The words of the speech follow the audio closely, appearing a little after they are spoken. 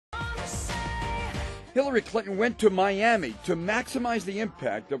Hillary Clinton went to Miami to maximize the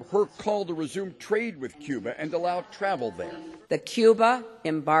impact of her call to resume trade with Cuba and allow travel there. The Cuba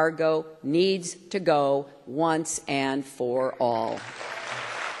embargo needs to go once and for all.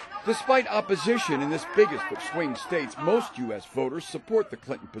 Despite opposition in this biggest of swing states, most U.S. voters support the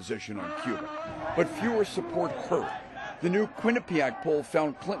Clinton position on Cuba, but fewer support her. The new Quinnipiac poll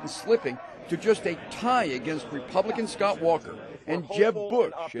found Clinton slipping to just a tie against Republican Scott Walker and Jeb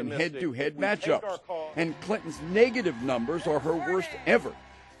Bush in head-to-head matchups. And Clinton's negative numbers are her worst ever.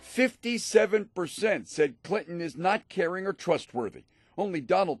 57% said Clinton is not caring or trustworthy. Only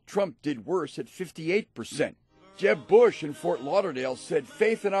Donald Trump did worse at 58%. Jeb Bush in Fort Lauderdale said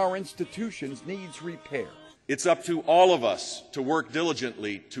faith in our institutions needs repair. It's up to all of us to work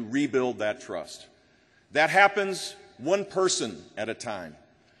diligently to rebuild that trust. That happens one person at a time,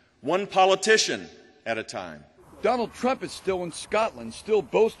 one politician at a time. Donald Trump is still in Scotland, still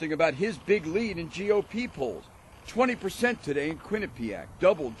boasting about his big lead in GOP polls. 20% today in Quinnipiac,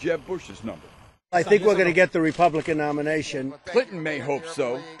 double Jeb Bush's number. I think we're going to get the Republican nomination. Clinton may hope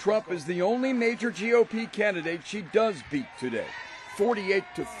so. Trump is the only major GOP candidate she does beat today.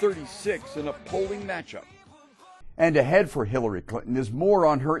 48-36 in a polling matchup. And ahead for Hillary Clinton is more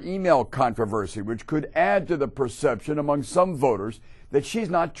on her email controversy, which could add to the perception among some voters that she's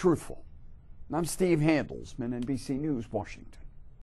not truthful. I'm Steve Handelsman, NBC News, Washington.